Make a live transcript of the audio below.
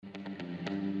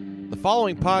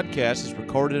following podcast is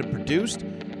recorded and produced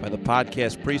by the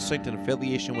Podcast Precinct in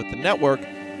affiliation with the network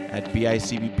at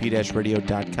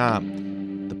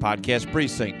bicbp-radio.com. The Podcast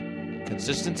Precinct.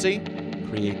 Consistency,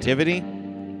 creativity,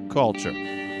 culture.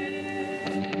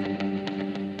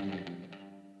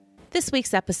 This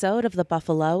week's episode of The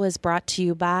Buffalo is brought to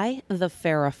you by The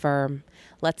Farrah Firm.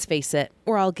 Let's face it,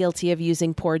 we're all guilty of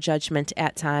using poor judgment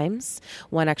at times.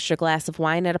 One extra glass of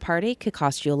wine at a party could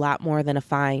cost you a lot more than a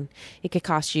fine. It could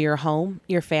cost you your home,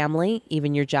 your family,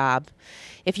 even your job.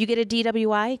 If you get a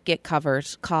DWI, get covered.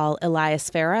 Call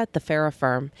Elias Farrah at The Farrah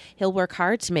Firm. He'll work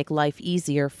hard to make life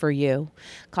easier for you.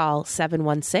 Call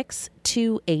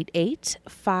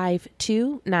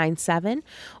 716-288-5297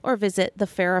 or visit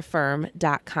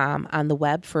thefarrahfirm.com on the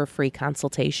web for a free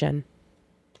consultation.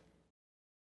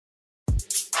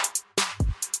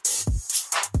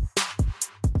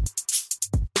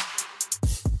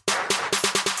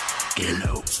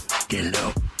 Get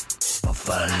low,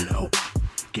 Buffalo.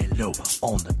 Get low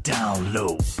on the down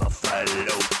low,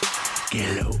 Buffalo.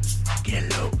 Get low,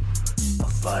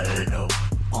 Buffalo.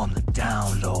 On the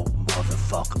down low,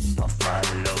 motherfucker,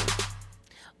 Buffalo.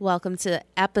 Welcome to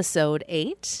episode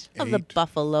 8 of the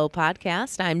Buffalo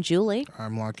Podcast. I'm Julie.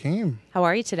 I'm Lakeem. How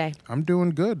are you today? I'm doing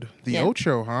good. The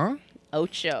Ocho, huh?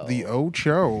 Ocho. The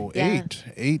Ocho. Yeah.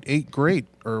 Eight great,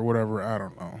 or whatever. I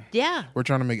don't know. Yeah. We're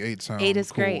trying to make 8 sound 8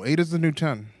 is cool. great. 8 is the new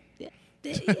 10.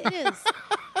 It is.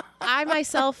 I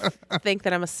myself think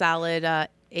that I'm a solid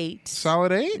 8.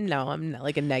 Solid 8? No, I'm not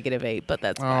like a negative 8, but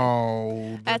that's fine.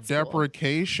 Oh, the That's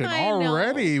deprecation. cool. I know.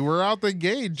 Already. We're out the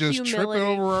gate, just Humility. tripping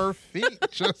over our feet.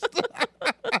 Just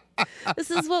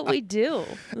This is what we do.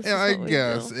 yeah, I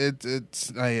guess.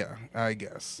 It's I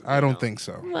guess. I don't think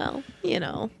so. Well, you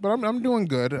know. But I'm doing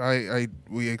good. I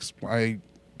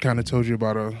kind of told you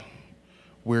about a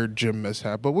weird gym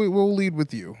mishap, but we'll lead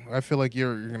with you. I feel like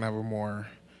you're gonna have a more.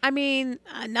 I mean,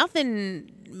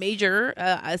 nothing major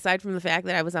aside from the fact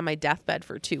that I was on my deathbed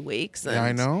for 2 weeks. And Yeah,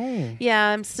 I know. Yeah,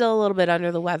 I'm still a little bit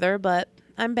under the weather, but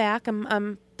I'm back.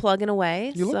 I'm plugging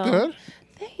away. You look so. good.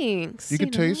 Thanks. You can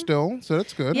taste still, so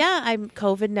that's good. Yeah, I'm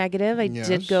COVID negative. I Yes.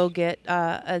 did go get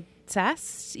a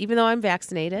test, even though I'm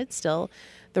vaccinated. Still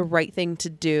the right thing to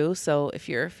do. So if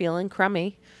you're feeling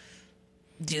crummy,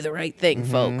 do the right thing,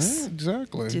 folks.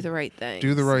 Exactly. Do the right thing.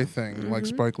 Do the right thing, like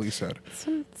Spike Lee said.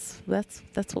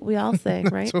 That's what we all say,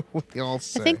 right? That's what we all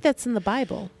say. I think that's in the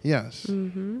Bible. Yes.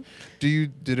 Mm-hmm.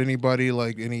 Did anybody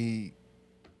how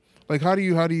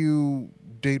do you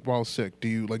date while sick? Do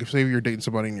you if say you're dating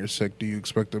somebody and you're sick, do you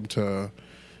expect them to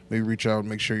maybe reach out and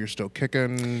make sure you're still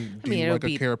kicking? Do you like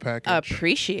a care package?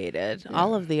 Appreciated. Yeah.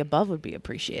 All of the above would be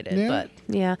appreciated.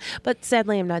 Yeah. But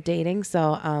sadly I'm not dating,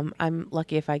 so I'm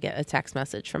lucky if I get a text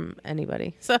message from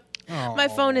anybody. So my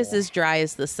phone is as dry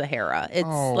as the Sahara.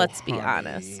 Let's be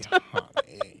honest.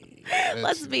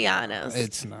 Let's be honest.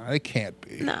 It's not. It can't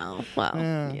be. No. Well,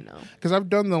 Because I've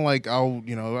done the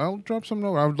I'll drop some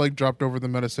note. I would dropped over the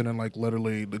medicine and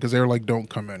literally because they were don't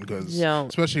come in because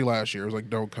especially last year it was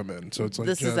don't come in. So it's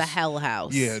this is a hell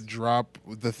house. Yeah, drop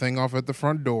the thing off at the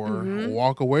front door.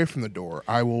 Walk away from the door.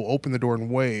 I will open the door and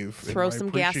wave. Throw some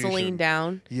gasoline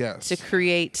down. Yes. To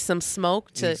create some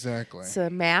smoke to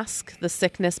mask the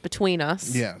sickness between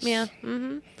us. Yes. Yeah.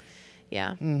 Mm-hmm.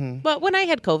 Yeah. Mm-hmm. But when I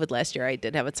had COVID last year, I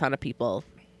did have a ton of people,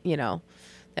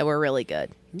 that were really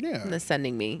good. Yeah. And they're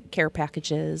sending me care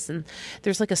packages. And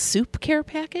there's a soup care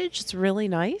package. It's really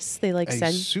nice. They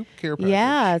send soup care package.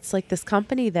 Yeah. It's this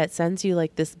company that sends you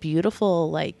this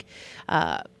beautiful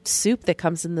soup that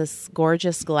comes in this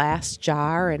gorgeous glass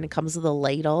jar, and it comes with a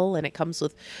ladle, and it comes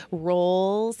with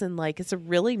rolls, and it's a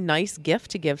really nice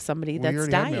gift to give somebody that's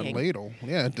dying. Have me a ladle.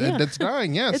 Yeah, that's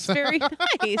dying. Yes. It's very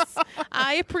nice.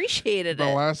 I appreciated it.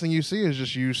 The last thing you see is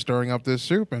just you stirring up this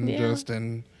soup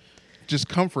and just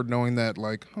comfort knowing that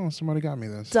somebody got me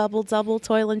this. Double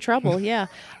toil and trouble. Yeah.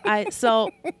 I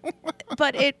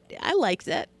liked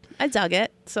it. I dug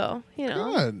it. So,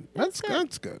 Good. That's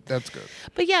good.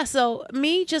 But yeah, so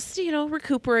me just,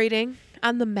 recuperating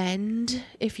on the mend,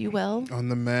 if you will. On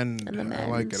the mend. I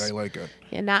like it.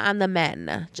 Yeah, not on the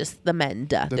men, just the mend.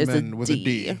 The men with a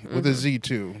D. Mm-hmm. With a Z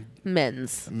too.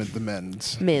 Men's. The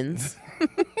men's. Men's.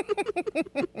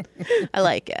 I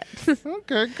like it.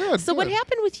 Okay, good. So what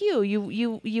happened with you?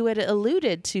 You had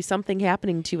alluded to something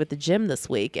happening to you at the gym this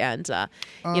week, and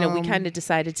we kind of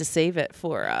decided to save it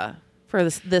for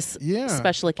this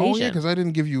special occasion. Oh yeah, because I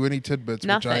didn't give you any tidbits.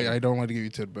 Nothing. Which I don't like to give you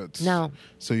tidbits. No.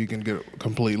 So you can get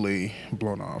completely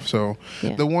blown off. So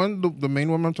the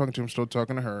main woman I'm talking to, I'm still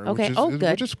talking to her. Okay. Which is,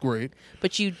 good. Which is great.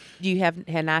 But you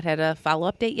had not had a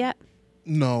follow-up date yet?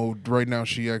 No, right now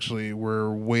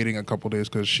we're waiting a couple days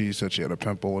because she said she had a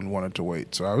pimple and wanted to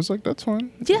wait. So I was like, that's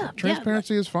fine. Yeah.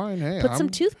 Transparency is fine. Hey, Put some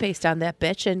toothpaste on that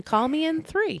bitch and call me in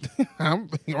 3.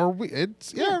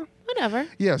 Whatever.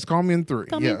 Yes, call me in 3.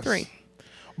 Call me in 3.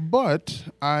 But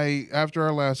after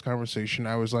our last conversation,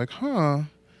 I was like, I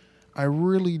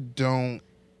really don't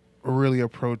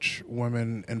approach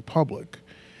women in public.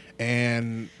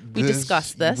 And we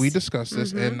discussed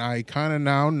this. And I kind of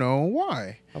now know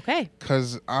why. Okay.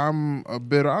 Because I'm a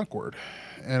bit awkward.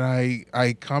 And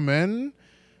I come in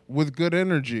with good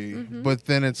energy, but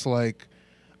then it's like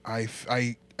I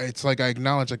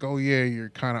acknowledge, like, oh yeah, you're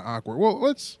kind of awkward. Well,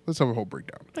 let's have a whole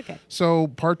breakdown. Okay. So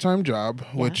part-time job,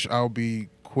 which I'll be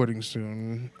quitting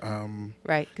soon.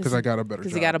 Right. Because I got a better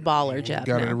job. Because you got a baller job.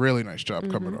 Got a really nice job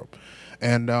coming up.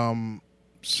 And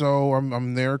so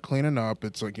I'm there cleaning up.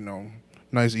 It's like,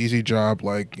 nice, easy job.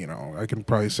 Like, I can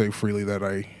probably say freely that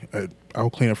I'll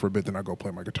clean up for a bit, then I'll go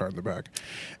play my guitar in the back.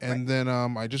 And then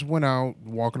I just went out,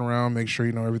 walking around, make sure,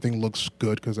 everything looks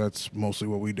good, because that's mostly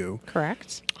what we do.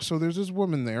 Correct. So there's this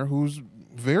woman there who's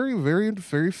very, very,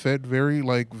 very fit, very,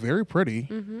 very pretty.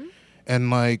 And,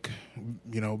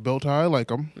 built how I like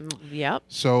them. Yep.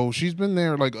 So she's been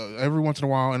there, every once in a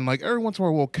while. And, every once in a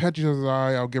while, we'll catch each other's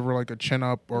eye. I'll give her, a chin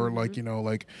up or,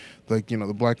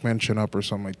 the black man chin up or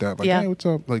something like that. Hey, what's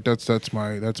up? That's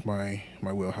my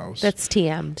wheelhouse. That's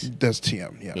TM'd. That's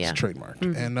TM, yeah. It's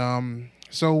trademarked. And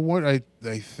so what I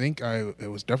think it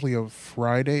was definitely a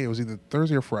Friday. It was either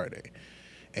Thursday or Friday.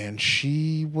 And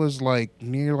she was,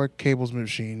 near, cables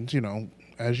machines,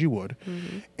 as you would.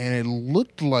 And it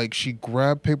looked like she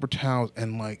grabbed paper towels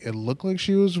and it looked like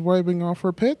she was wiping off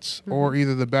her pits or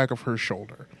either the back of her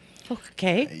shoulder.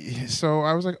 Okay. So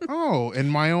I was like, oh, in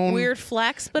my own weird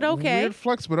flex, but okay.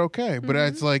 But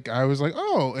it's I was like,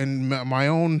 oh, and my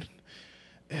own,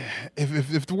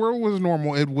 if the world was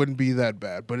normal, it wouldn't be that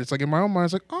bad. But it's in my own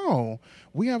mind, it's oh,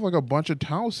 we have a bunch of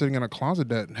towels sitting in a closet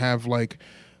that have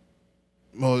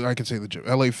well, I can say the gym,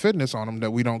 LA Fitness on them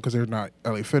that we don't, because they're not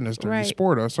LA Fitness, they're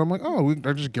Sporta. So I'm like, oh,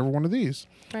 I just give her one of these.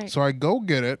 Right. So I go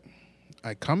get it.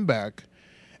 I come back,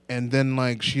 and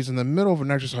then she's in the middle of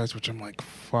an exercise, which I'm like,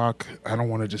 fuck, I don't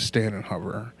want to just stand and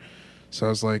hover. So I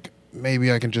was like,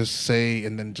 maybe I can just say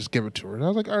and then just give it to her. And I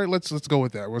was like, all right, let's go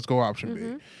with that. Let's go option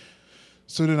B.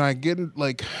 So then I get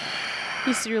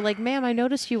So you're like, ma'am, I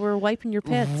noticed you were wiping your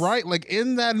pits. Right,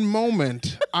 in that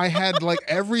moment, I had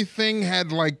everything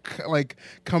had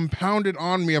compounded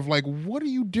on me of what are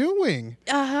you doing?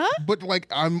 But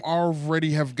I've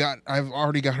already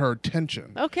got her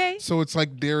attention. Okay. So it's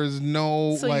there is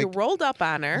no. So you rolled up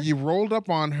on her. You rolled up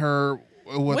on her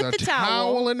with a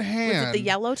towel in hand. Was it the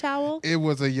yellow towel? It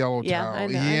was a yellow towel. I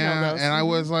know those. And I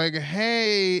was like,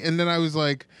 hey, and then I was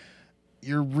like,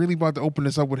 you're really about to open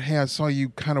this up with, hey, I saw you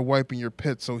kind of wiping your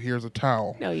pit, so here's a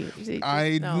towel. No,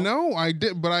 No, I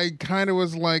did, but I kind of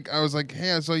was I was like,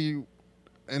 hey, I saw you,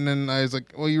 and then I was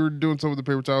like, well, you were doing some of the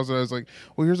paper towels, and I was like,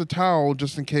 well, here's a towel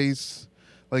just in case,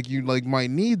 you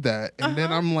might need that, and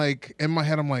then I'm in my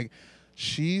head, I'm like,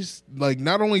 she's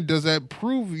not only does that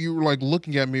prove you were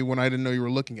looking at me when I didn't know you were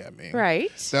looking at me,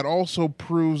 right? That also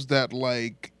proves that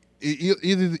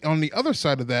either on the other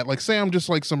side of that, say I'm just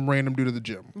some random dude at the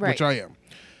gym, which I am.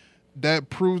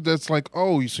 That proves that's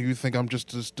oh, so you think I'm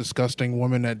just this disgusting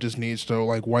woman that just needs to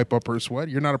wipe up her sweat?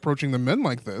 You're not approaching the men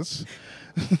like this.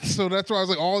 So that's why I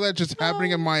was all that just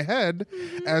happening in my head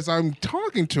as I'm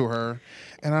talking to her,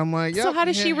 and I'm like, yeah. So how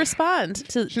does she respond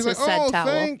to She's said oh, towel?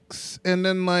 Thanks, and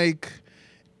then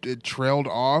it trailed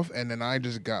off, and then I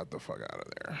just got the fuck out of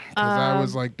there because I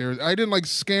was I didn't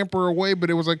scamper away, but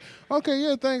it was okay,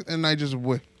 yeah, thanks, and I just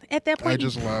went. At that point,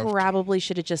 you probably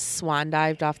should have just swan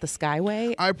dived off the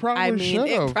skyway. I probably should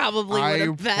have. It probably would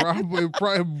have been.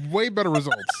 Probably way better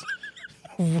results.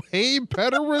 Way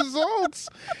better results.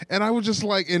 And I was just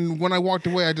and when I walked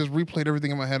away, I just replayed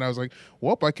everything in my head. I was like,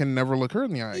 well, I can never look her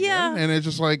in the eye again. And it's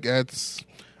just it's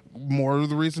more of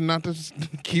the reason not to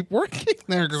keep working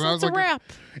there, because I was it's a wrap.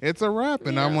 It's a wrap,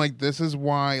 and I'm this is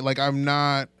why I'm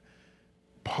not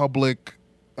public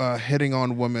hitting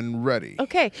on women ready.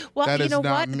 Okay, well, that you know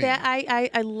what? Me. That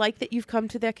I like that you've come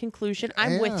to that conclusion.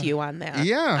 I'm with you on that.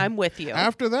 Yeah, I'm with you.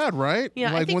 After that, right?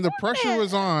 Yeah, when the pressure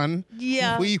was on.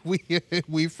 Yeah,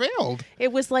 we failed.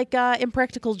 It was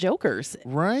Impractical Jokers,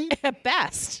 right? At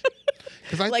best.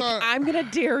 Because I thought, I'm gonna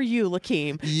dare you,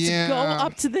 Lakeem, to go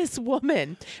up to this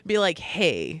woman, be like,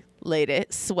 "Hey, lady,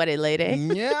 sweaty lady."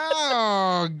 Yeah,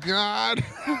 oh, God.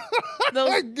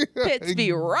 Those pits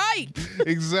be ripe.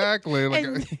 Exactly.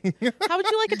 How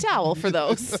would you like a towel for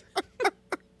those?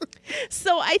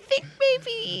 So I think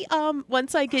maybe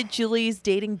once I get Julie's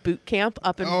dating boot camp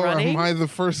up and running. Am I the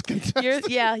first contestant?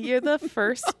 You're the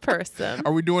first person.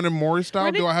 Are we doing it Maury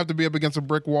style? Do I have to be up against a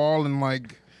brick wall and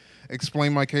like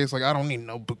explain my case? Like, I don't need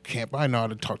no boot camp. I know how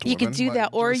to talk to you women. You can do like, that.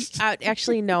 Or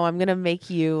actually, no, I'm going to make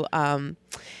you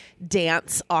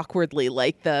dance awkwardly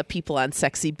like the people on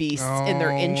Sexy Beasts in their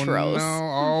intros.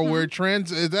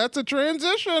 No. That's a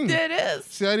transition. It is.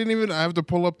 See, I have to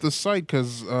pull up the site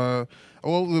because, the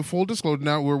full disclosure,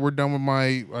 now we're done with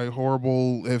my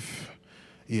horrible, I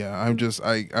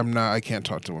can't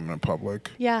talk to women in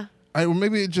public. Yeah.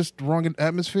 Maybe it's just wrong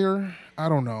atmosphere. I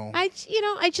don't know. I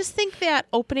just think that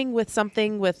opening with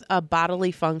something with a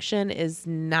bodily function is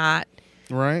not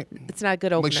right. It's not a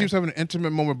good opener. Like she was having an intimate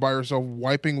moment by herself,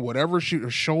 wiping whatever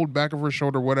back of her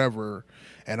shoulder, whatever,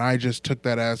 and I just took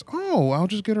that as, I'll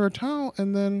just get her a towel,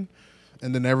 and then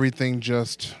everything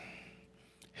just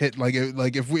hit. Like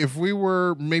if we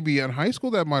were maybe in high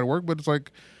school, that might work, but it's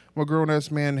like a grown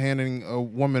ass man handing a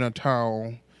woman a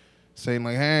towel, saying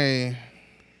like, hey.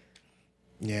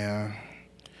 Yeah,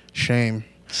 shame.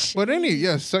 But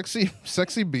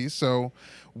Sexy Beast. So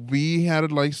we had a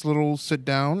nice little sit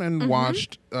down and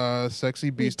watched Sexy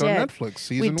Beast on Netflix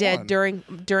season 1. We did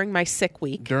during my sick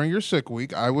week. During your sick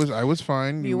week, I was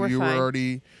fine. You were fine. Were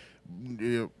already.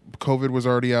 COVID was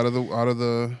already out of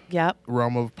the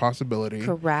realm of possibility.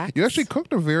 Correct. You actually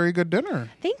cooked a very good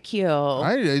dinner. Thank you.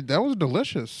 That was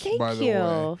delicious. By the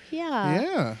way.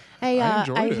 Yeah. I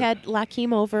enjoyed it. I had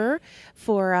Lakeem over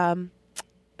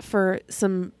for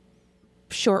some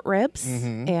short ribs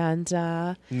and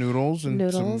noodles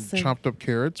and some chopped up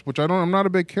carrots, which I'm not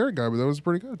a big carrot guy, but that was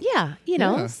pretty good.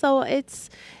 Yeah, so it's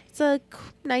a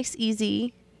nice,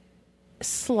 easy,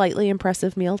 slightly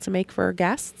impressive meal to make for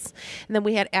guests. And then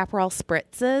we had Aperol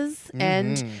spritzes,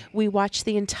 and we watched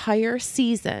the entire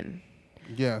season.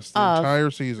 Yes, the entire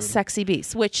season. Sexy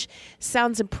Beasts, which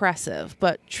sounds impressive,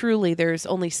 but truly there's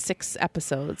only 6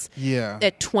 episodes. Yeah.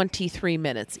 At 23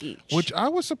 minutes each. Which I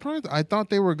was surprised. I thought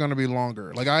they were going to be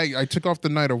longer. Like I took off the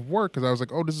night of work because I was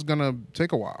like, this is going to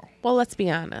take a while. Well, let's be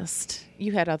honest.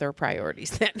 You had other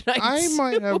priorities that night. I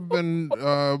might have been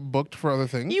booked for other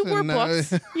things. You were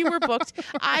booked. You were booked.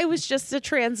 I was just a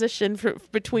transition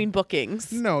between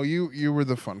bookings. No, you were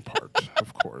the fun part,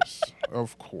 of course.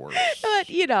 Of course.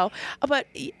 But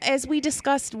as we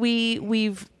discussed, we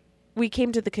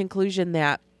came to the conclusion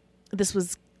that this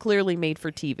was clearly made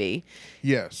for TV.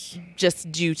 Yes.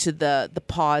 Just due to the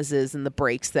pauses and the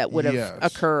breaks that would have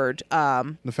occurred.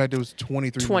 The fact it was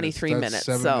 23 minutes.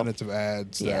 That's 7 minutes of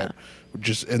ads that were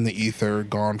just in the ether,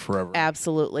 gone forever.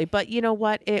 Absolutely. But you know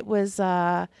what? It was,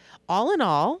 all in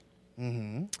all,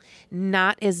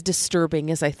 not as disturbing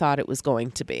as I thought it was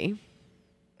going to be.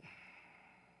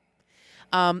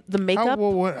 The makeup.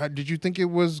 What did you think it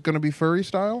was going to be furry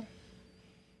style?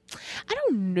 I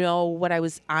don't know what I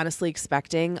was honestly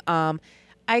expecting. I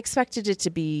expected it to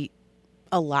be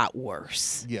a lot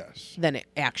worse. Yes. Than it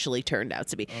actually turned out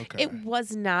to be. Okay. It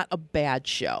was not a bad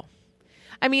show.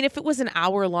 I mean, if it was an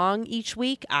hour long each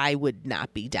week, I would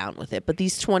not be down with it. But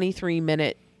these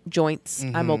 23-minute joints,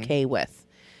 I'm okay with.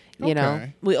 You know,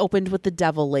 we opened with the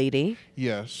Devil Lady.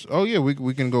 Yes. Oh, yeah.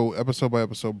 We can go episode by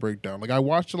episode breakdown. Like, I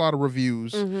watched a lot of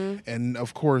reviews, and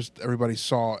of course, everybody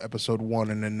saw episode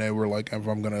 1, and then they were like, if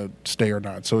I'm going to stay or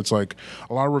not. So it's like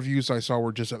a lot of reviews I saw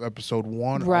were just of episode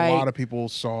 1. Right. A lot of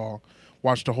people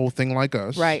watched the whole thing like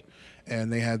us. Right.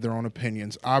 And they had their own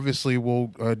opinions. Obviously, we'll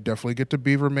definitely get to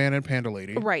Beaver Man and Panda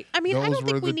Lady. Right. I mean, I don't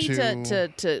think we need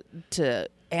to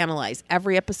analyze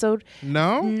every episode.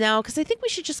 No, because I think we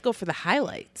should just go for the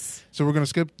highlights. So we're gonna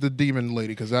skip the Demon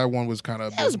Lady because that one was kind of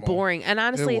abysmal. It was boring, and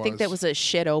honestly, I think that was a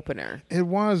shit opener. It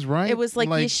was, right? It was like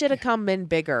you should have come in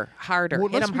bigger, harder,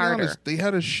 hit them harder. Honest, they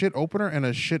had a shit opener and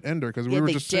a shit ender because we were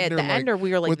just sitting there the ender.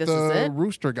 We were like, with this the is it.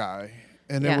 Rooster guy.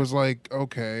 And it was like,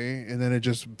 okay, and then it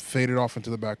just faded off into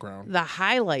the background. The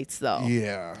highlights, though.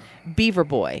 Yeah. Beaver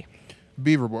Boy.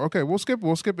 Okay, we'll skip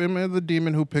him and the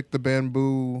demon who picked the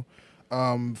bamboo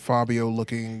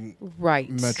Fabio-looking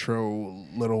Metro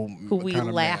little who we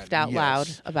laughed out loud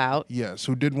about. Yes,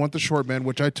 who did want the short man,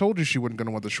 which I told you she wasn't going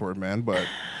to want the short man, but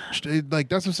like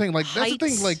that's what I'm saying. Like that's the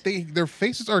thing. Like their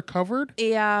faces are covered.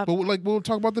 Yeah. But like we'll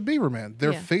talk about the Beaver Man.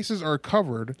 Their faces are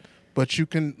covered, but you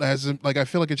can I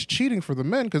feel like it's cheating for the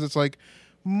men because it's like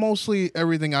mostly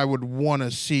everything I would want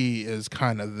to see is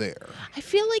kind of there. I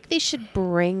feel like they should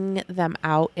bring them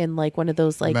out in like one of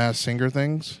those like Masked Singer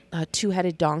things,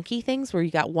 2-headed donkey things where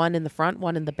you got one in the front,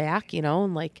 one in the back,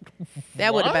 and like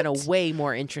that would have been a way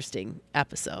more interesting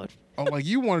episode. Oh, like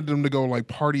you wanted them to go like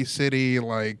Party City,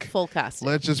 like full costume.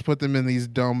 Let's just put them in these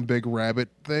dumb big rabbit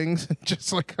things,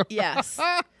 just like yes,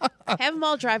 Have them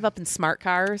all drive up in smart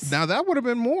cars. Now that would have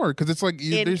been more because it's like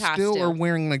they still are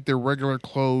wearing like their regular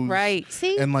clothes, right?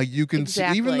 See, and like you can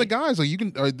exactly. see even the guys like you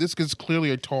can. This is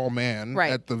clearly a tall man,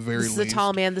 right? At the very least, this is a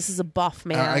tall man. This is a buff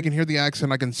man. I can hear the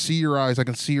accent. I can see your eyes. I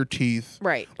can see your teeth.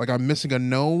 Right. Like I'm missing a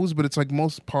nose, but it's like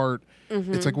most part.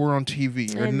 It's like we're on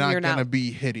TV. You're not gonna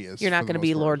be hideous. You're not gonna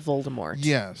be part. Lord Voldemort.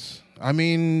 Yes, I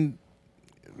mean,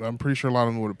 I'm pretty sure a lot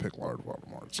of them would have picked Lord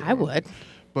Voldemort. So. I would.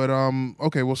 But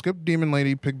okay, we'll skip Demon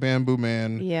Lady, pick Bamboo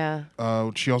Man. Yeah.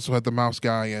 She also had the mouse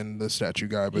guy and the statue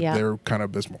guy, but Yeah. they're kind of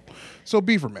abysmal. So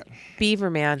Beaver Man. Beaver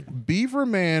Man. Beaver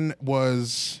Man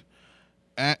was,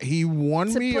 he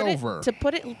won me over. To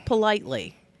put it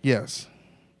politely. Yes.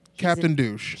 Captain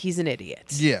Douche. He's an idiot.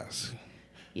 Yes.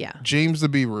 Yeah. James the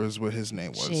Beaver is what his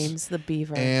name was. James the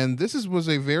Beaver. And this was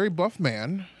a very buff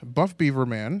Beaver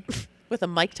Man. With a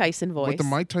Mike Tyson voice. With the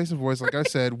Mike Tyson voice, like I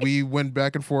said, we went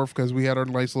back and forth because we had our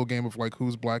nice little game of like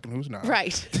who's black and who's not.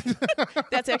 Right.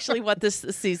 That's actually what this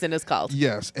season is called.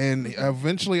 Yes, and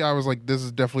eventually I was like, this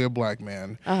is definitely a black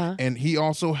man. Uh-huh. And he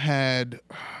also had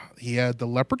the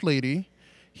leopard lady.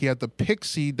 He had the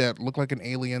pixie that looked like an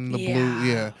alien, the blue,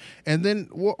 yeah. And then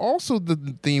also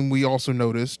the theme we also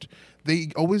noticed, they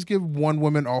always give one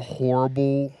woman a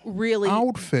horrible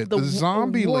outfit. The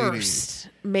zombie worst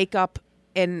lady. Makeup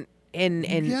and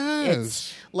yes.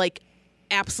 It's like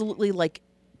absolutely like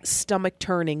stomach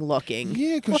turning looking.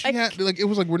 Yeah, because she had it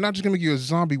was like we're not just gonna make you a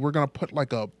zombie. We're gonna put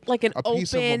like a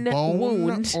piece of a bone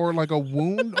wound or like a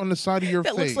wound on the side of your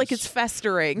that face. Looks like it's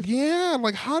festering. Yeah,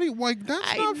 like how do you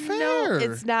that's not fair? No,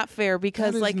 it's not fair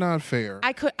because that is not fair.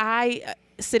 I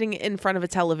sitting in front of a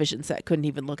television set couldn't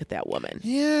even look at that woman.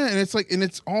 Yeah, and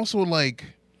it's also like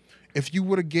if you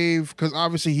would have because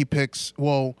obviously he picks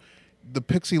the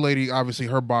pixie lady, obviously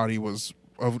her body was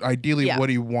ideally what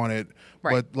he wanted,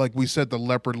 but like we said, the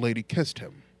leopard lady kissed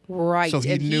him. Right, so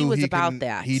he and knew he was about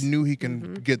that. He knew he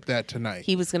can get that tonight.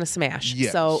 He was going to smash.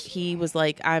 Yes. So he was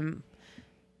like, a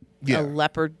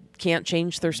leopard can't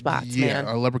change their spots, man.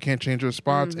 Yeah, a leopard can't change her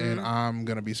spots, and I'm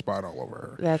going to be spot all over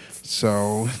her. That's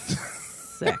so...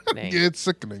 sickening. It's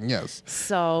sickening, yes.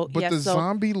 But the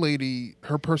zombie lady,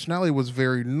 her personality was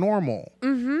very normal.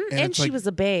 Mm-hmm. And she was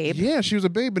a babe. Yeah, she was a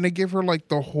babe, and they gave her like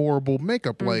the horrible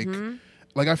makeup. Like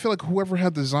I feel like whoever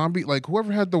had the zombie, like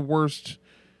whoever had the worst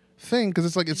thing,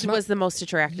 because she was the most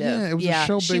attractive. Yeah, it was a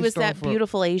show based she was that off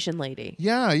beautiful Asian lady.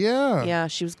 Yeah. Yeah,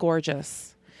 she was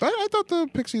gorgeous. I thought the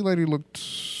pixie lady looked.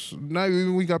 Not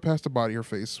even we got past the body. Her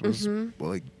face was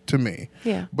like to me.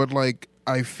 Yeah, but like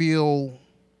I feel.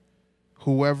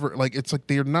 Whoever, like, it's like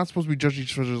they're not supposed to be judging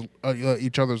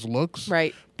each other's looks,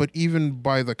 right? But even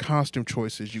by the costume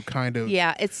choices, you kind of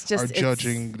it's just are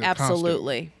judging the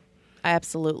absolutely,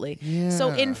 absolutely. Yeah.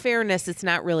 So in fairness, it's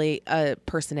not really a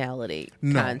personality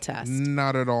contest,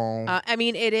 not at all. I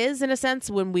mean, it is in a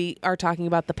sense when we are talking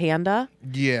about the panda.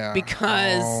 Yeah,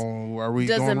 because are we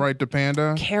going right to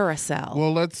panda? Carousel.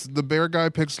 Well, the bear guy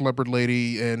picks leopard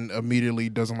lady and immediately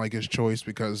doesn't like his choice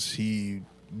because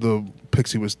the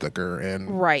pixie was thicker and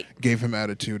gave him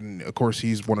attitude, and of course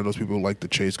he's one of those people who like to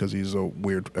chase because he's a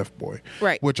weird F-boy.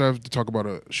 Right. Which I have to talk about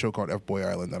a show called F-Boy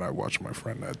Island that I watched with my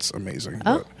friend. That's amazing.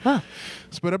 But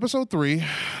episode 3,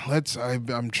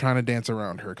 I'm trying to dance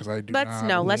around her because I do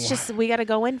we got to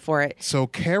go in for it. So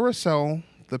Carousel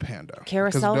the panda.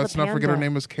 Carousel the let's panda. Not forget her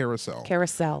name is Carousel.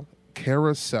 Carousel.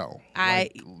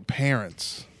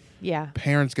 Parents. Yeah.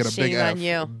 Parents get a Shame big F. on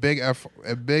you. A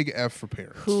big F for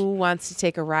parents. Who wants to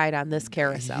take a ride on this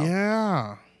carousel?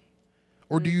 Yeah.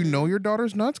 Or do you know your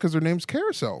daughter's nuts? Because her name's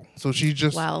Carousel. So she's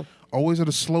just always at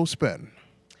a slow spin.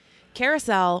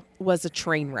 Carousel was a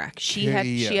train wreck. She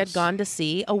had gone to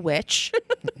see a witch.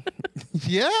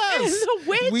 Yes. The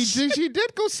witch. She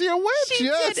did go see a witch. She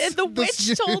did. And the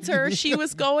witch told her she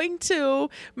was going to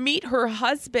meet her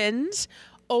husband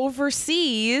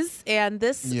overseas, and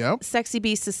this Sexy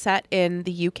Beast is set in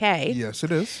the UK. Yes,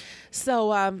 it is.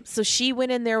 So she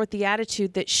went in there with the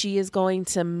attitude that she is going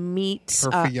to meet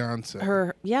her fiance,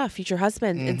 her future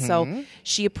husband, and so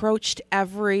she approached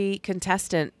every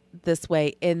contestant this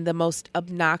way in the most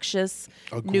obnoxious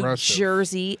New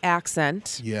Jersey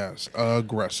accent. Yes,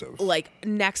 aggressive, like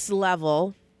next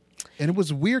level. And it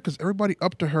was weird because everybody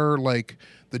up to her, like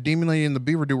the demon lady and the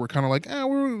beaver dude, were kind of like,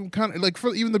 we're kind of like,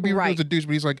 even the beaver dude's a douche,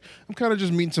 but he's like, I'm kind of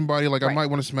just meeting somebody, like I might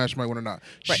want to smash, might want to not.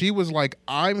 Right. She was like,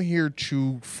 I'm here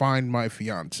to find my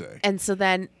fiance. And so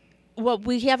then, what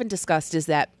we haven't discussed is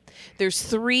that there's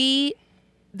three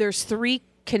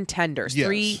contenders,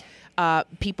 3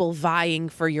 people vying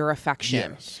for your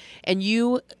affection, and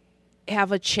you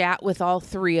have a chat with all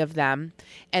 3 of them,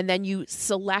 and then you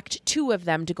select 2 of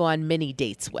them to go on mini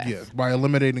dates with. Yeah, by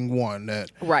eliminating one.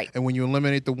 Right. And when you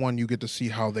eliminate the one, you get to see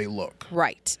how they look.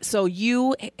 Right. So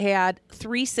you had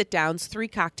 3 sit-downs, 3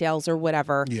 cocktails or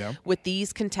whatever with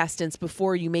these contestants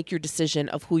before you make your decision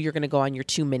of who you're going to go on your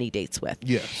 2 mini dates with.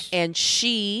 Yes. And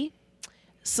she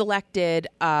selected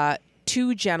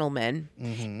 2 gentlemen,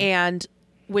 and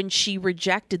when she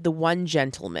rejected the one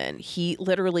gentleman, he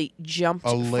literally jumped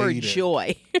for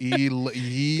joy.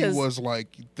 He was like,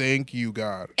 thank you,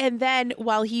 God. And then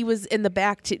while he was in the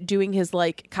back doing his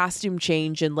like costume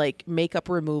change and like makeup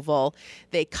removal,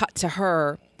 they cut to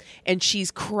her and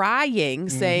she's crying,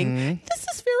 saying, "This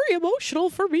is very emotional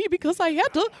for me because I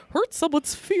had to hurt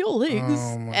someone's feelings."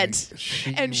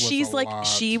 And she's like,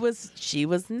 she was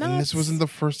nuts. And this wasn't the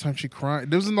first time she cried.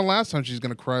 This wasn't the last time she's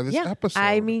gonna cry this episode.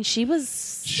 I mean, she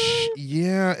was.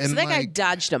 And so that guy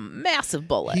dodged a massive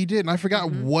bullet. He did, and I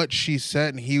forgot what she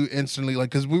said, and he instantly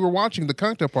because we were watching the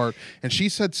cocktail part, and she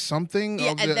said something.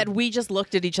 Then we just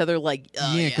looked at each other like,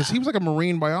 because he was like a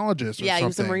marine biologist. Or something. He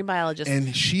was a marine biologist,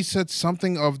 and she said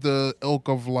something of the ilk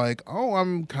of like, "Oh,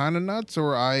 I'm kind of nuts,"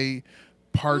 or I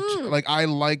like I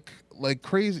like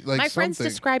crazy. Like my something. friends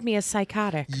described me as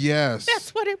psychotic. Yes,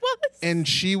 that's what it was. And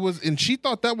she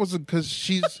thought that was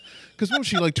because what was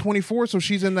she like 24? So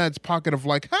she's in that pocket of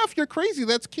like, half you're crazy.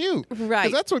 That's cute, right?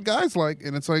 Because that's what guys like,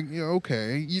 and it's like,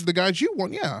 okay, the guys you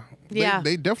want,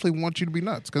 they definitely want you to be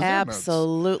nuts. Cause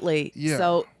absolutely, yeah.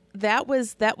 So that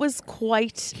was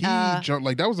quite.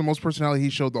 That was the most personality he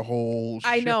showed the whole show.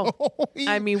 I know.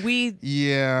 I mean, we.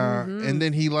 Yeah, and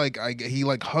then he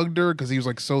hugged her because he was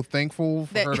like so thankful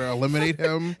for her to eliminate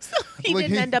him. So he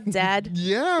didn't end up dead.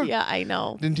 Yeah, yeah, I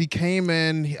know. Then he came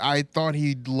in. I thought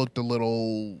he looked a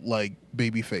little like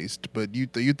baby faced, but you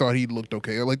thought he looked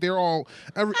okay. Like they're all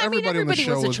everybody on the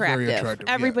show was very attractive.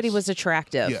 Everybody was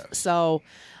attractive. Yes. So.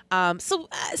 So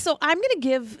I'm going to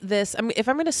give this. If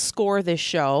I'm going to score this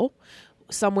show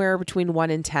somewhere between 1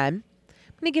 and 10, I'm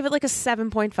going to give it like a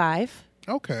 7.5.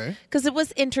 Okay. Because it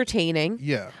was entertaining.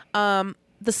 Yeah.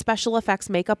 The special effects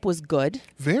makeup was good.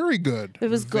 Very good. It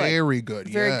was good. Very good.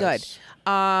 Very good.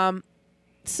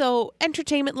 So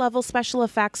entertainment level, special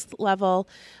effects level,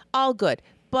 all good.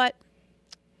 But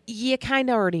you kind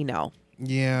of already know.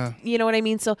 Yeah. You know what I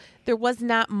mean? So there was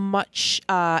not much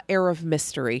air of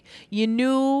mystery. You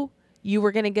knew you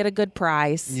were going to get a good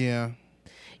prize. Yeah.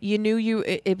 You knew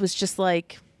it was just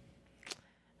like,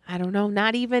 I don't know,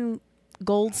 not even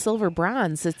gold, silver,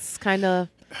 bronze. It's kind of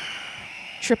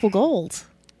triple gold.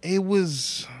 It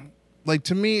was like,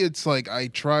 to me, it's like I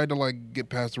tried to like get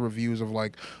past the reviews of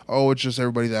like, oh, it's just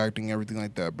everybody's acting, everything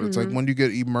like that. But it's like when you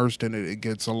get immersed in it, it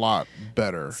gets a lot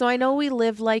better. So I know we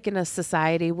live like in a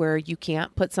society where you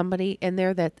can't put somebody in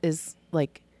there that is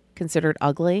like considered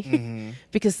ugly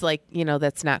because like,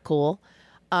 that's not cool.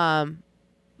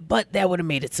 But that would have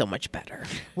made it so much better.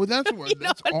 Well, that's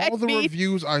all the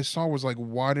reviews I saw was like,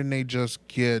 why didn't they just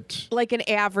get like an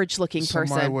average looking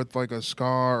person with like a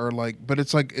scar or like? But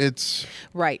it's like it's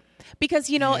right. Because,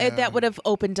 that would have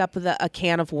opened up a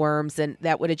can of worms, and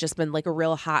that would have just been like a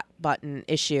real hot button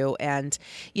issue. And,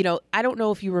 I don't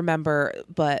know if you remember,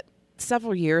 but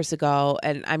several years ago,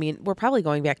 and I mean, we're probably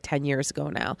going back 10 years ago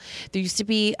now, there used to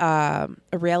be a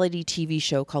reality TV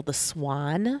show called The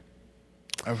Swan.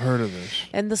 I've heard of this.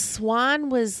 And The Swan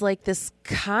was like this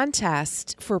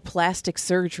contest for plastic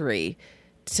surgery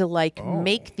to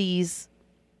make these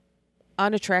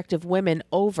unattractive women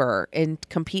over and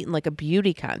compete in like a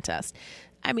beauty contest.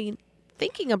 I mean,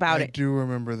 thinking about it, I do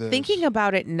remember this. Thinking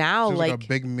about it now, so it was like a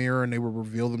big mirror, and they would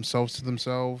reveal themselves to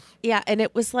themselves. Yeah, and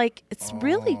it was like it's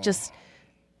really just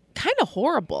kind of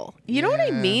horrible. You know what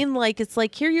I mean? Like it's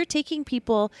like here you're taking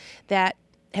people that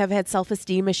have had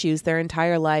self-esteem issues their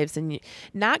entire lives and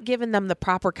not giving them the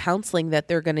proper counseling that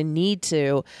they're going to need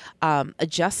to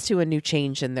adjust to a new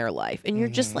change in their life. And you're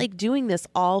just like doing this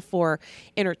all for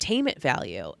entertainment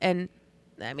value. And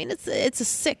I mean, it's a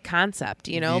sick concept,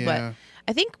 but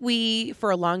I think we,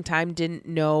 for a long time, didn't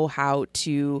know how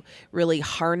to really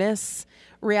harness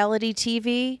reality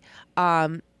TV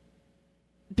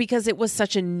because it was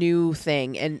such a new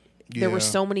thing. And there were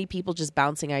so many people just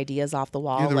bouncing ideas off the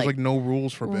wall. Yeah, there was like no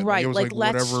rules for it. Right. It was like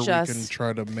whatever we can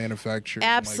try to manufacture.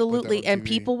 Absolutely. And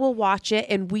people will watch it,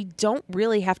 and we don't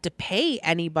really have to pay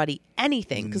anybody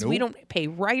anything because we don't pay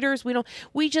writers.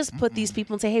 We just put these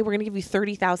people and say, hey, we're going to give you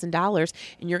 $30,000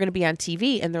 and you're going to be on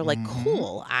TV. And they're like,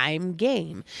 cool, I'm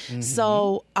game.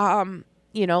 So,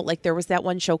 like there was that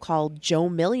one show called Joe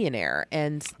Millionaire,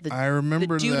 and I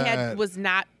remember the dude that. was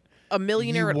not a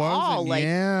millionaire at all. Like,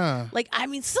 yeah. Like, I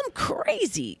mean, some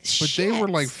crazy But shit. they were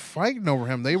like fighting over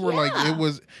him. They were like, it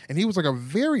was, and he was like a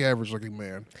very average looking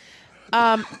man.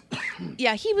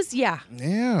 Yeah, he was, Yeah.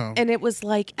 And it was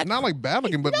like... Not like bad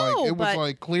looking, but like, it was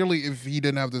like clearly if he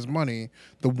didn't have this money,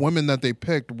 the women that they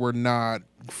picked were not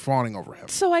fawning over him.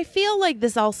 So I feel like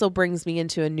this also brings me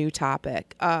into a new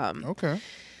topic. Okay.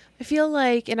 I feel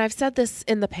like, and I've said this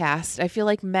in the past, I feel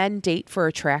like men date for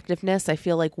attractiveness. I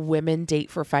feel like women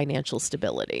date for financial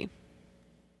stability.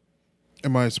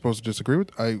 Am I supposed to disagree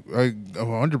with? I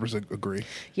 100% agree.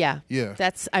 Yeah. Yeah.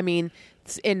 That's, I mean,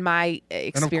 in my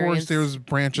experience. And of course, there's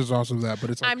branches also of that, but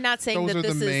it's like, I'm not saying that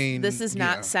this is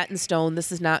not yeah. set in stone.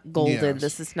 This is not golden. Yes.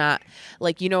 This is not,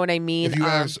 like, you know what I mean?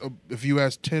 If you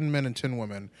ask 10 men and 10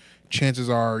 women, chances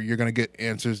are you're going to get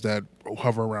answers that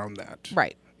hover around that.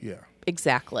 Right. Yeah.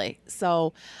 Exactly.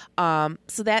 So,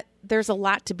 so that there's a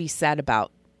lot to be said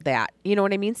about that. You know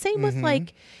what I mean? Same with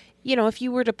like, you know, if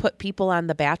you were to put people on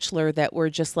The Bachelor that were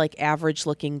just like average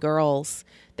looking girls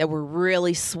that were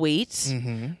really sweet,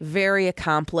 very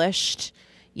accomplished,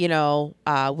 you know,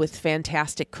 with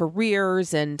fantastic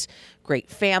careers and great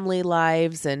family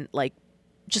lives and like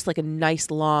just like a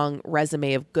nice long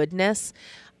resume of goodness.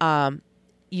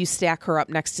 You stack her up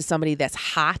next to somebody that's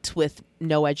hot with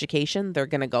no education, they're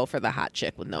going to go for the hot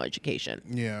chick with no education.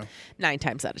 Yeah. 9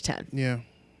 times out of 10. Yeah.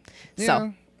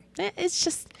 So it's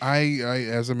just... I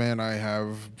as a man, I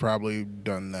have probably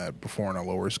done that before on a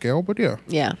lower scale, but yeah.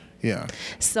 Yeah. Yeah.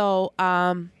 So,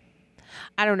 I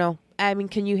don't know. I mean,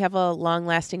 can you have a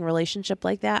long-lasting relationship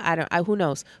like that? Who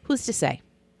knows? Who's to say?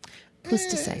 Who's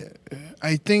to say?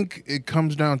 I think it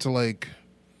comes down to like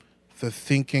the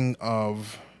thinking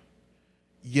of,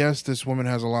 yes, this woman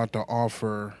has a lot to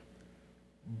offer,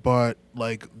 but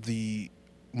like the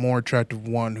more attractive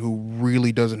one who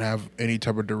really doesn't have any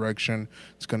type of direction,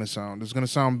 it's gonna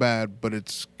sound bad, but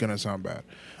it's gonna sound bad.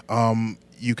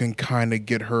 You can kind of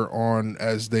get her on,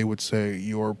 as they would say,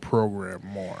 your program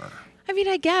more. I mean,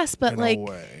 I guess, but in like, a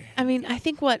way. I mean, I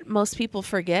think what most people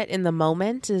forget in the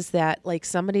moment is that like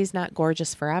somebody's not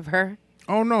gorgeous forever.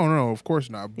 Oh no, of course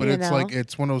not. But it's know? like,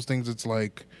 it's one of those things. It's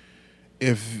like,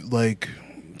 if like,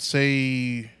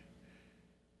 say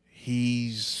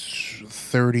he's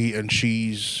 30 and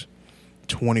she's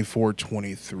 24,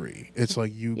 23. It's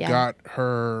like you got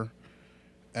her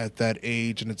at that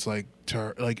age, and it's like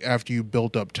like after you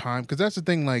built up time, because that's the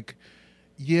thing. Like,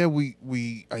 yeah,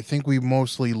 I think we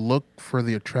mostly look for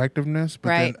the attractiveness, but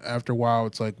then after a while,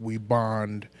 it's like we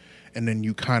bond, and then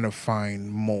you kind of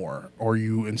find more, or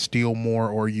you instill more,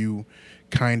 or you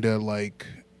kind of like,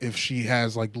 if she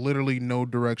has like literally no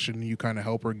direction, you kind of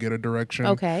help her get a direction.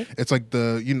 Okay. It's like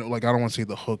the, you know, like I don't want to say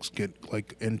the hooks get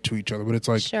like into each other, but it's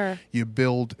like you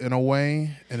build in a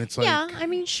way, and it's like, yeah, I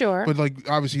mean, sure. But like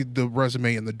obviously the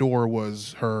resume in the door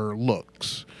was her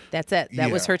looks. That's it.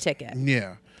 That was her ticket.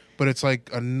 Yeah. But it's like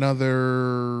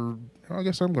another, I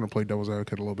guess I'm going to play devil's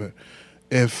advocate a little bit.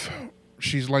 If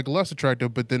she's like less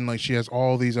attractive, but then like she has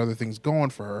all these other things going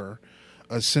for her,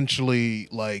 essentially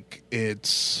like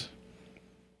it's,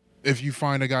 if you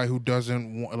find a guy who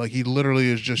doesn't want, like he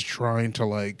literally is just trying to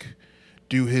like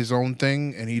do his own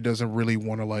thing, and he doesn't really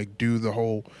want to like do the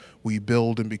whole we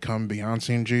build and become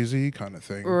Beyonce and Jay-Z kind of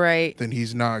thing. Right. Then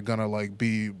he's not going to like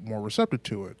be more receptive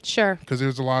to it. Sure. Because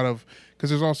there's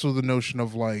also the notion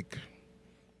of like,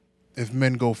 if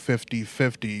men go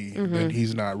 50-50, then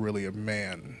he's not really a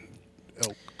man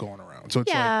going around. So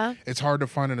it's like, it's hard to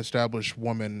find an established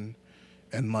woman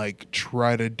and like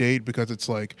try to date, because it's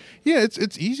like, yeah,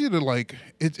 it's easy to like,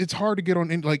 it's hard to get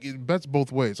on, like that's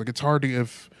both ways. Like it's hard to,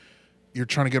 if you're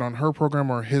trying to get on her program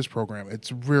or his program, it's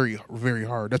very, very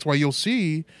hard. That's why you'll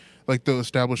see like the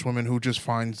established women who just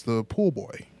finds the pool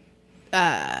boy.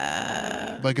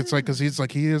 Like it's like, because he's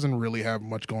like, he doesn't really have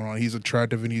much going on. He's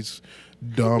attractive and he's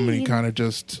dumb, and he kind of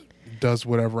just does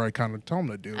whatever I kind of tell him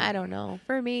to do. I don't know.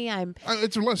 For me,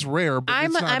 it's less rare, but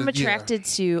I'm attracted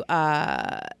to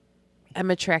I'm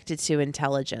attracted to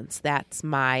intelligence. That's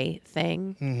my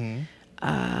thing.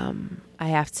 I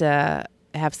have to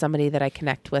have somebody that I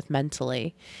connect with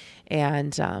mentally,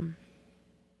 and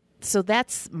so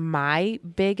that's my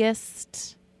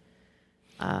biggest.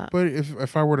 But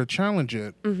if I were to challenge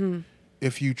it,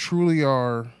 if you truly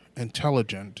are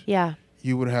intelligent,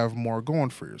 you would have more going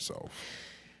for yourself.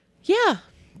 Yeah,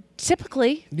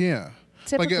 typically. Yeah.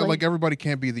 Like everybody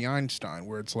can't be the Einstein,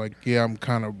 where it's like, yeah, I'm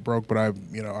kind of broke, but I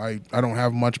don't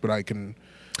have much, but I can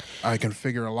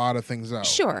figure a lot of things out.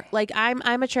 Sure. Like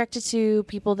I'm attracted to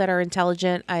people that are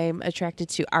intelligent. I'm attracted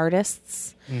to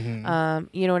artists. You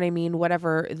know what I mean?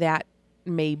 Whatever that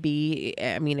may be.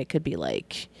 I mean, it could be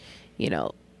like, you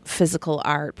know, physical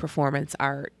art, performance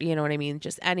art, you know what I mean?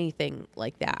 Just anything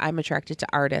like that. I'm attracted to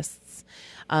artists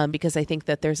because I think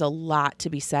that there's a lot to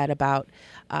be said about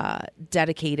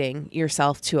dedicating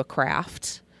yourself to a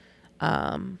craft.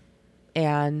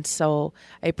 And so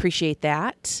I appreciate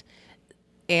that.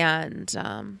 And,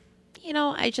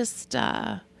 I just,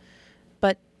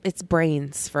 but it's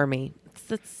brains for me.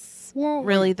 It's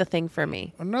really the thing for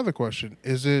me. Another question.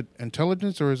 Is it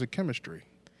intelligence or is it chemistry?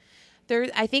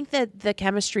 I think that the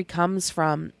chemistry comes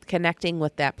from connecting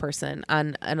with that person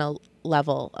on a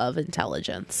level of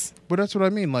intelligence. But that's what I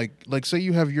mean. Like say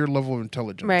you have your level of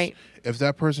intelligence. Right. If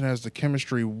that person has the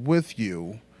chemistry with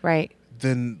you, right,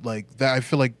 then like that, I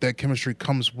feel like that chemistry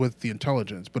comes with the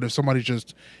intelligence. But if somebody's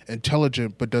just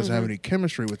intelligent but doesn't have any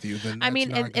chemistry with you, then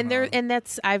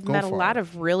that's I've met a lot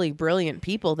of really brilliant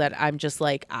people that I'm just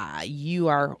like, you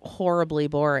are horribly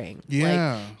boring.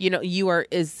 Yeah. Like, you are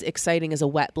as exciting as a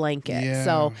wet blanket. Yeah,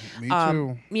 so me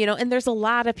too. And there's a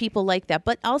lot of people like that.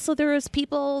 But also there is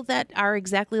people that are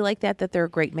exactly like that they're a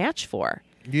great match for.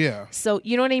 Yeah. So,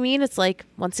 you know what I mean? It's like,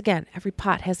 once again, every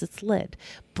pot has its lid.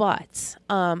 But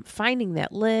finding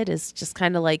that lid is just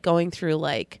kind of like going through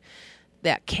like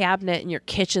that cabinet in your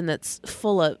kitchen that's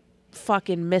full of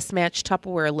fucking mismatched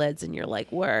Tupperware lids. And you're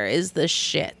like, where is the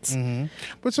shit? Mm-hmm.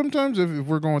 But sometimes if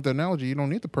we're going with the analogy, you don't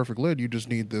need the perfect lid. You just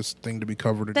need this thing to be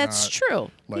covered. And that's true.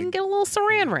 You can get a little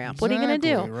saran wrap. Exactly, what are you going to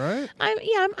do? Right?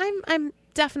 I'm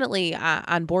definitely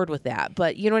on board with that.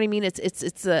 But you know what I mean?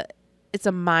 It's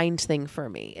a mind thing for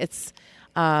me. It's,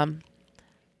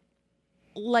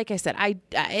 like I said,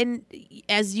 and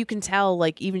as you can tell,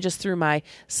 like even just through my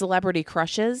celebrity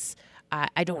crushes,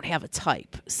 I don't have a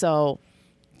type. So,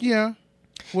 yeah.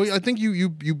 Well, I think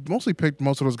you mostly picked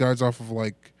most of those guys off of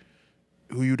like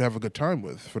who you'd have a good time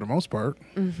with for the most part.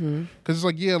 Mm-hmm. Because it's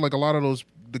like, yeah, like a lot of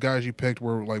the guys you picked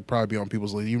were like probably on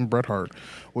people's list. Even Bret Hart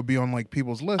would be on like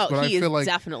people's lists. Oh, but he I feel is like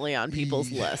definitely on people's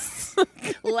lists.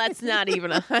 Let's not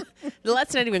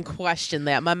even question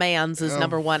that. My man's is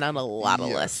number one on a lot of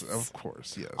lists. Of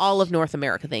course, yes. All of North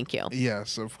America, thank you.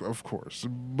 Yes, of course.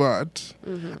 But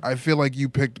I feel like you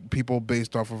picked people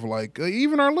based off of like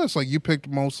even our list. Like you picked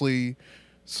mostly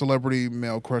celebrity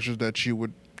male crushes that you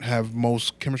would have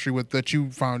most chemistry with, that you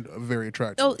found very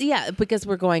attractive. Oh yeah, because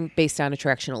we're going based on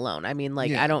attraction alone. I mean,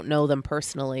 like I don't know them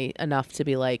personally enough to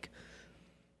be like.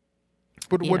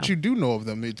 But what you do know of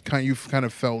them, you've kind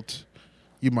of felt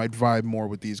you might vibe more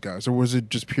with these guys, or was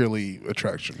it just purely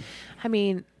attraction? I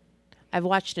mean, I've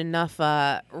watched enough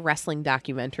wrestling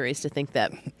documentaries to think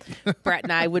that Brett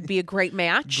and I would be a great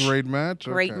match. Great match?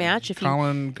 Great match. If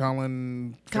Colin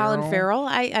Farrell.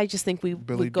 I just think we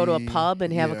would go to a pub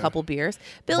and have a couple beers.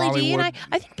 Billy D and I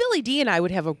think Billy D and I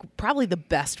would have probably the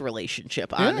best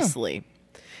relationship, honestly.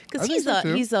 Because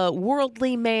he's a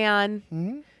worldly man.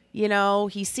 Mm-hmm.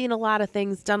 He's seen a lot of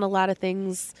things, done a lot of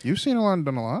things. You've seen a lot and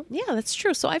done a lot. Yeah, that's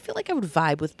true. So I feel like I would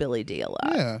vibe with Billy D a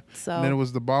lot. Yeah. So and then it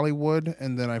was the Bollywood,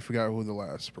 and then I forgot who the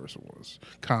last person was.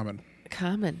 Common.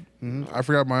 Mm-hmm. I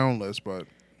forgot my own list, but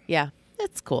yeah,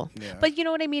 that's cool. Yeah. But you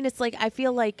know what I mean? It's like I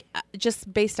feel like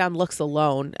just based on looks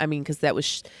alone. I mean, because that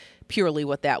was purely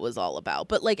what that was all about.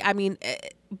 But like, I mean,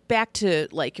 back to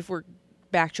like if we're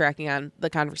backtracking on the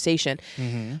conversation,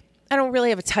 I don't really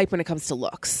have a type when it comes to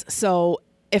looks. So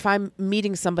if I'm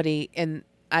meeting somebody and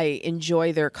I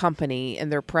enjoy their company and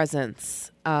their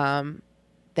presence,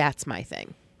 that's my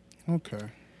thing. Okay.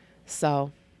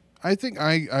 So, I think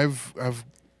I'm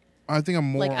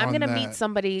more like I'm on gonna that. meet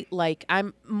somebody. Like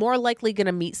I'm more likely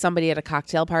gonna meet somebody at a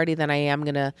cocktail party than I am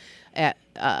gonna at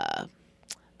a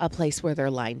place where they're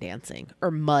line dancing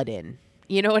or mudding.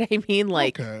 You know what I mean?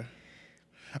 Like, okay.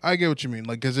 I get what you mean.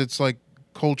 Like, because it's like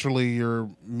culturally, you're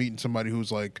meeting somebody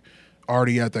who's like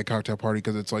already at that cocktail party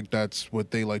because it's like that's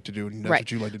what they like to do and that's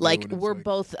what you like to do. Like we're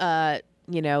both,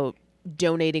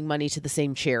 donating money to the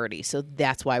same charity, so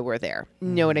that's why we're there. You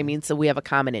know what I mean? So we have a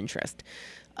common interest.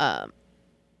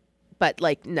 But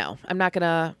like, no, I'm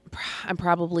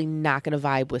probably not gonna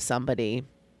vibe with somebody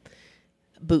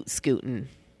boot scooting.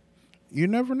 You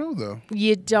never know, though.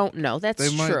 You don't know.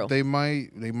 That's true. They might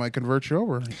convert you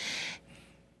over.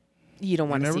 You don't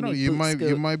want to see me you boot scoot.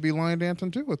 You might be line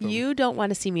dancing too with them. You don't want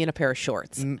to see me in a pair of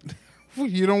shorts.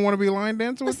 You don't want to be line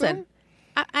dancing with them?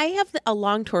 Listen, I have a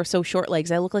long torso, short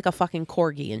legs. I look like a fucking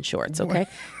corgi in shorts, okay?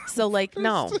 So, like,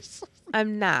 no,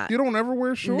 I'm not. You don't ever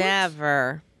wear shorts?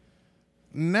 Never.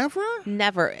 Never?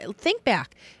 Never. Think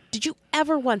back. Did you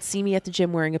ever once see me at the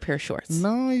gym wearing a pair of shorts?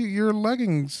 No, you're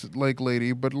leggings, like,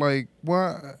 lady, but, like,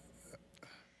 what?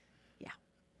 Yeah.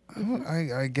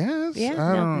 I guess.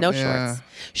 Yeah, no shorts.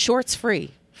 Shorts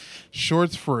free.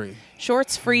 Shorts free.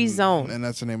 Shorts free zone. And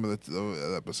that's the name of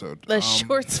the episode. The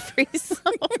shorts free zone.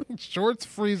 Shorts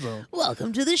free zone.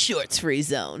 Welcome to the shorts free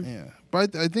zone. Yeah.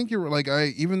 But I think you're like,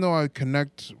 even though I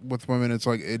connect with women, it's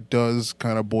like, it does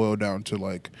kind of boil down to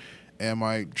like, am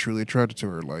I truly attracted to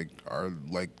her? Like, are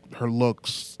like her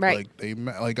looks, right?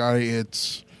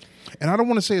 It's, and I don't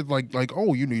want to say it like,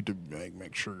 oh, you need to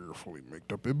make sure you're fully made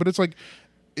up, but it's like,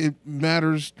 it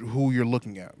matters who you're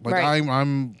looking at. Like, right.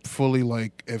 I'm fully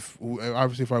like,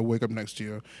 obviously if I wake up next to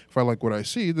you, if I like what I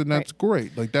see, then that's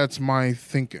great. Like, that's my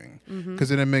thinking, because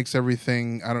then it makes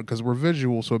everything, because we're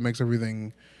visual, so it makes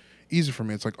everything easy for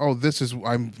me. It's like, oh,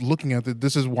 I'm looking at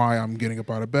this is why I'm getting up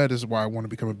out of bed. This is why I want to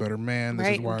become a better man.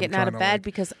 This is why I'm getting out of bed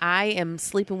because I am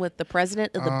sleeping with the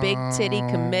president of the Big Titty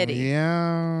Committee.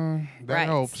 Yeah, that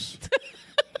helps.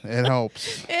 It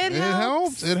helps. It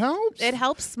helps. It helps. It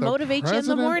helps motivate you in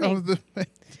the morning.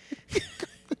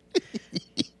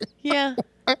 Yeah.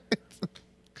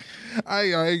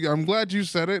 I'm glad you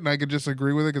said it, and I could just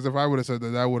agree with it, because if I would have said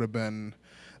that would have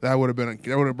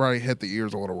probably hit the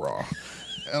ears a little raw.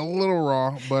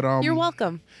 But you're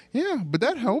welcome. Yeah, but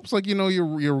that helps. Like,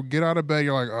 you get out of bed,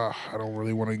 you're like, oh, I don't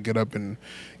really want to get up and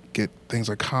get things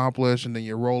accomplished, and then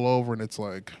you roll over, and it's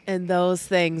like, and those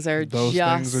things are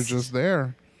just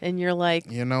there, and you're like,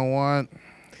 you know what?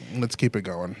 Let's keep it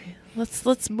going.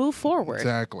 Let's move forward.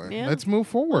 Exactly. Yeah. Let's move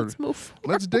forward.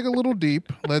 Let's dig a little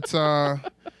deep. Let's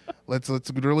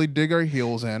really dig our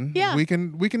heels in. Yeah. We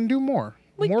can do more.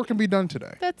 More can be done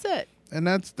today. That's it. And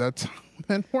that's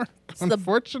meant work. It's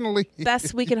unfortunately the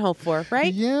best we can hope for,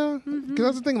 right? Yeah, because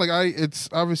that's the thing. Like, it's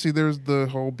obviously there's the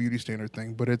whole beauty standard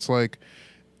thing, but it's like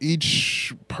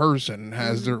each person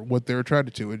has what they're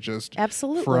attracted to. It just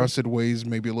absolutely, for us it weighs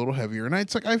maybe a little heavier, and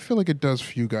it's like I feel like it does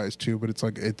for you guys too. But it's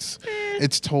like it's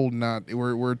told not.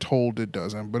 We're told it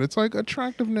doesn't, but it's like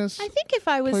attractiveness. I think if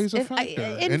I was, in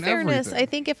fairness, everything. I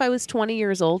think if I was 20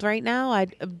 years old right now,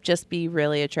 I'd just be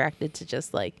really attracted to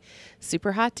just like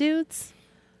super hot dudes.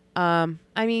 I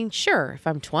mean, sure, if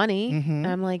I'm 20,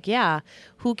 I'm like, yeah,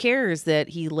 who cares that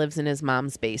he lives in his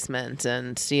mom's basement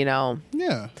and, didn't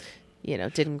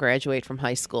graduate from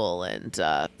high school and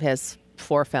has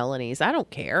 4 felonies. I don't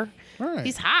care. Right.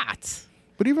 He's hot.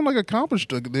 But even like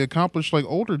the accomplished like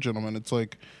older gentlemen, it's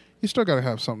like you still got to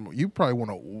have something. You probably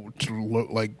want to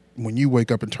look like when you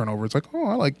wake up and turn over. It's like, oh,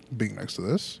 I like being next to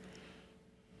this.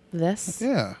 This?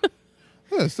 Yeah.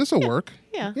 This will work.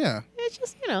 Yeah. Yeah. It's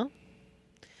just,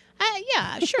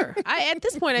 yeah, sure. At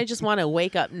this point, I just want to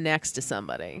wake up next to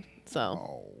somebody.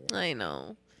 So I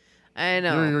know.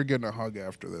 You're getting a hug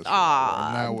after this.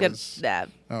 I'm okay.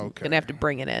 Gonna have to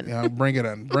bring it in. Yeah, bring it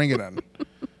in. Bring it in.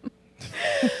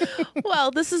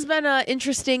 Well, this has been an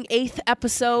interesting 8th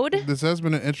episode. This has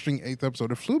been an interesting 8th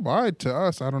episode. It flew by to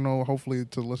us. I don't know. Hopefully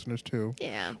to the listeners too.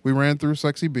 Yeah. We ran through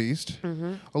Sexy Beast.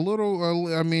 A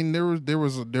little. I mean, there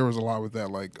was a lot with that.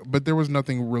 Like, but there was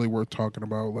nothing really worth talking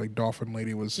about. Like, Dolphin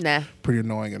Lady was pretty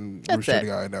annoying and shitty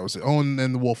guy. And that was it. Oh, and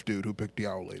then the Wolf Dude who picked the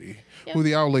Owl Lady. Yep. Who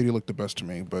the Owl Lady looked the best to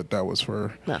me, but that was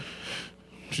for. No.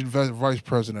 She's vice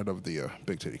president of the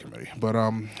Big Titty Committee, but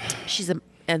she's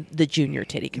and the Junior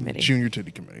Titty Committee.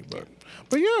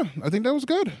 But yeah, I think that was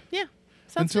good. Yeah,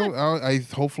 sounds good.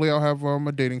 Hopefully I'll have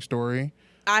a dating story.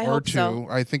 I hope so.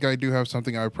 I think I do have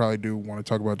something I probably do want to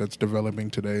talk about that's developing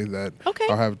today that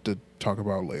I'll have to talk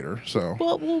about later. So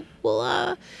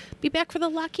we'll be back for the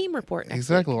Lakeem report next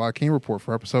week. Lakeem report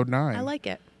for episode 9. I like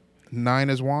it. 9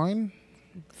 as wine.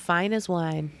 Fine as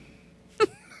wine.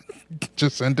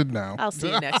 Just ended now. I'll see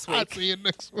you next week. I'll see you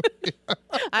next week.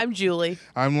 I'm Julie.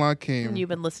 I'm Lakeem. And you've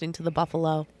been listening to The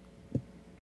Buffalo.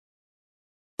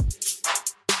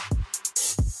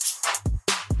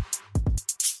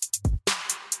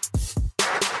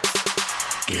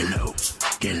 Get low,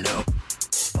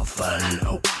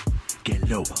 Buffalo. Get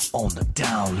low on the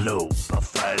down low,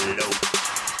 Buffalo.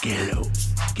 Get low,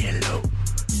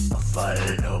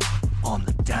 Buffalo. On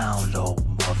the down low,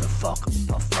 motherfucker,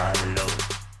 Buffalo.